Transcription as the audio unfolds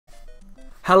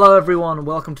Hello everyone,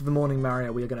 welcome to the Morning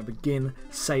Mario. We are going to begin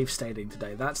save stating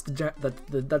today. That's the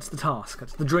task.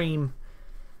 That's the dream.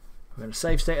 We're going to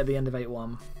save state at the end of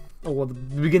 8.1, or the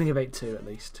beginning of 8.2 at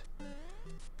least.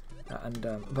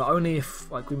 But only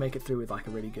if we make it through with a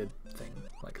really good thing.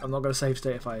 I'm not going to save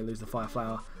state if I lose the Fire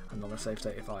Flower. I'm not going to save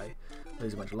state if I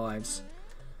lose a bunch of lives.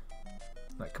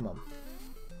 Come on.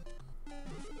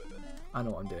 I know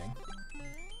what I'm doing.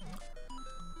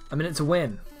 I'm in it to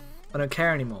win. I don't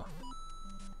care anymore.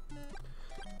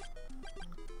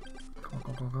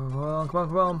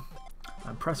 Come on.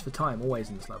 I'm pressed for time, always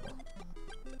in this level.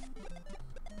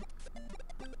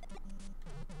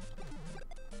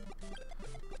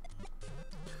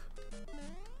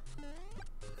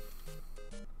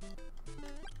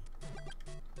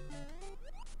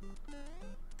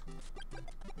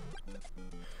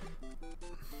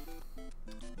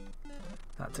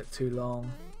 That took too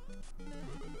long.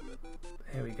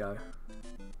 Here we go.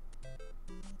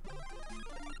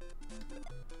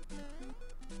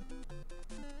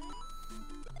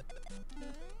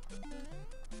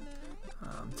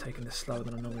 I'm taking this slower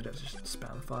than I normally do, just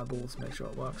spam fireballs to make sure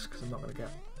it works, because I'm not going to get...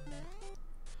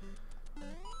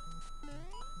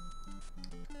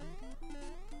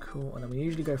 Cool, and then we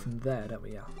usually go from there, don't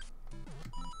we? Yeah.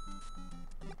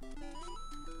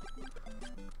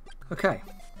 Okay.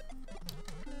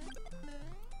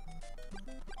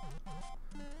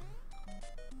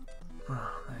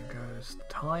 Oh, there goes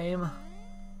time.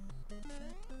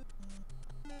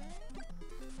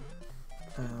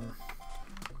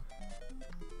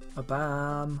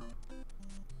 Bam.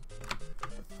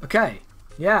 Okay.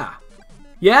 Yeah.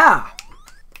 Yeah.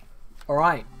 All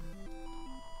right.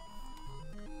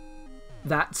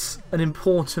 That's an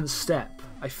important step,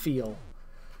 I feel.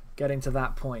 Getting to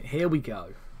that point. Here we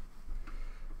go.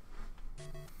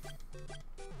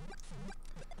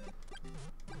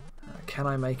 Can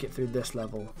I make it through this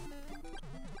level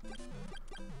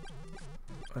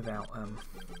without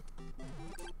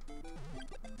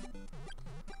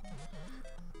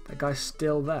that guy's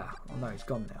still there? Oh no, he's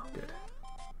gone now. Good.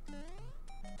 I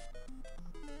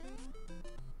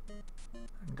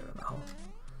can go in that hole.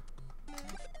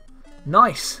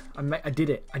 Nice! I did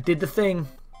it. I did the thing.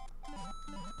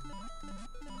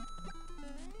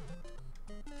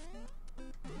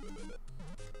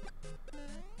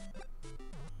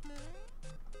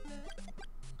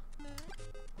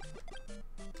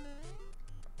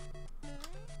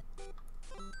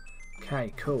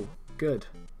 Okay, cool. Good.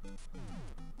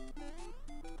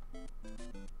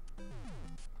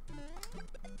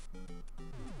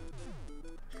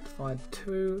 Fire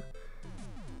 2.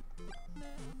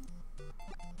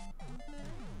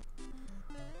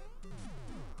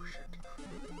 Oh, shit.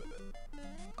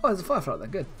 Oh, there's a firefly there.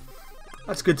 Good.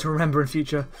 That's good to remember in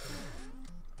future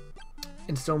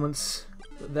installments.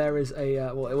 There is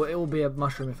a well, it will be a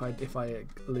mushroom if I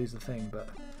lose the thing, but.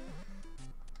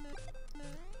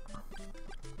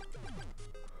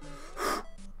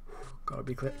 Gotta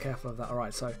be careful of that.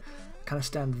 Alright, so kind of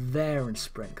stand there and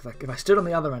sprint, because if I stood on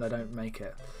the other end I don't make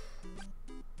it.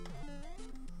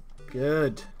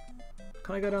 Good.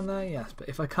 Can I go down there? Yes, but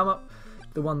if I come up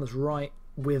the one that's right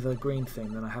with a green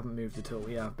thing, then I haven't moved at all.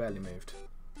 Yeah, I've barely moved.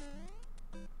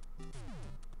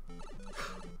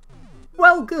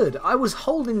 Well, good. I was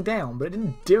holding down, but it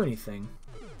didn't do anything.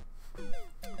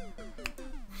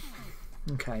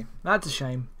 Okay, that's a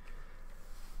shame.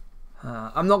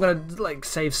 I'm not going to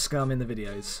save scum in the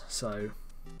videos, so...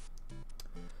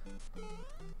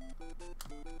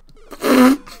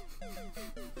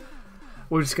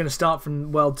 We're just going to start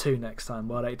from World 2 next time,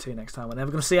 World 8.2 next time. We're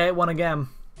never going to see 8.1 again.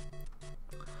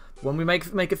 When we make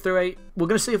it through 8, we're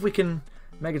going to see if we can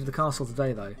make it to the castle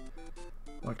today, though.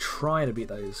 I want to try to beat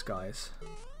those guys.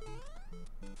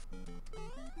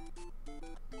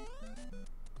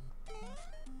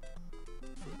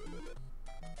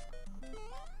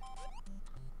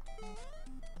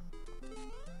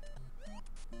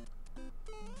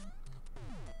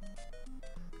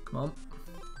 Come on.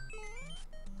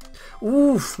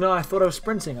 Oof! No, I thought I was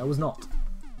sprinting. I was not.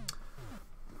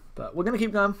 But we're going to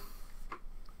keep going.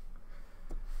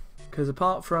 Because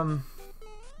apart from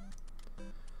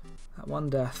that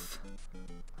one death,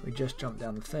 we just jumped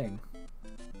down the thing.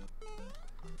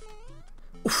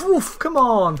 Oof! Oof! Come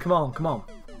on! Come on! Come on!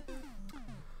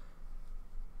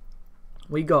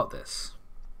 We got this.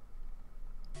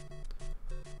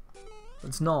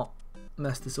 Let's not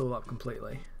mess this all up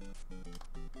completely.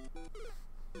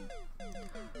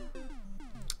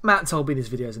 Matt told me these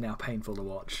videos are now painful to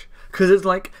watch, because it's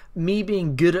like me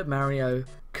being good at Mario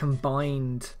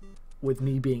combined with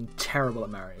me being terrible at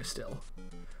Mario still.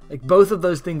 Like, both of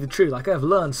those things are true. Like, I've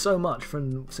learned so much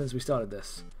since we started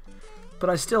this. But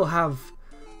I still have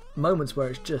moments where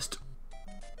it's just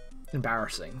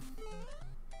embarrassing.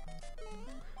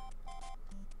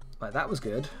 Like, that was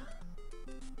good.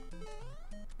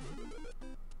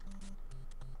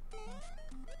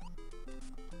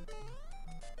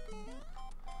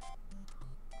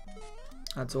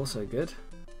 That's also good.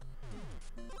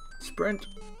 Sprint.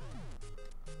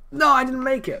 No, I didn't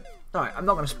make it. Alright, I'm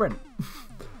not going to sprint.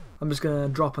 I'm just going to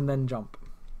drop and then jump.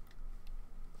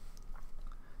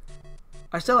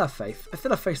 I still have faith. I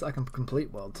still have faith that I can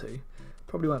complete World 2.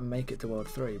 Probably won't make it to World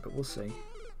 3, but we'll see.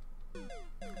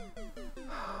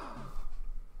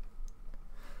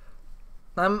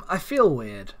 I feel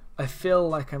weird. I feel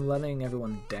like I'm letting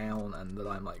everyone down and that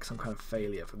I'm like some kind of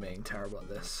failure for being terrible at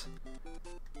this.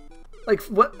 Like,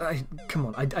 what? Come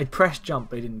on, I pressed jump,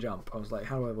 but he didn't jump. I was like,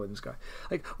 how do I avoid this guy?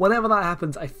 Like, whenever that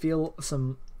happens, I feel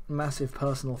some massive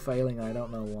personal failing, and I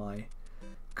don't know why.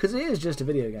 Because it is just a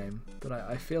video game, but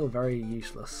I feel very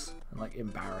useless and, like,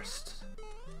 embarrassed.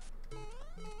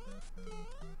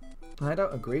 And I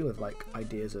don't agree with, like,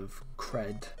 ideas of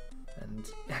cred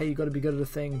and, hey, you got to be good at a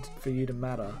thing for you to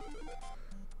matter.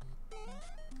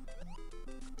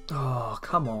 Oh,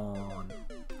 come on.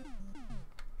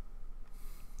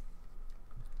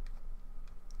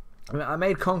 I mean, I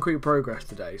made concrete progress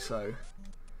today, so...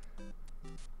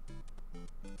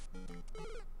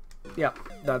 Yep,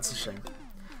 that's a shame.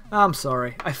 I'm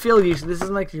sorry. I feel useless. This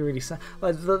is making me really sad.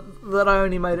 Like, that I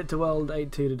only made it to World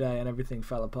 8-2 today and everything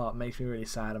fell apart makes me really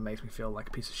sad and makes me feel like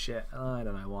a piece of shit. I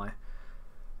don't know why.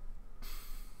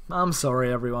 I'm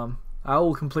sorry, everyone. I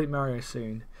will complete Mario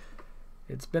soon.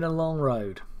 It's been a long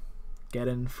road.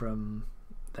 Getting from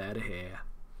there to here.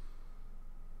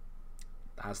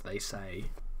 As they say.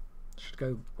 Should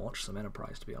go watch some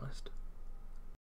Enterprise, to be honest.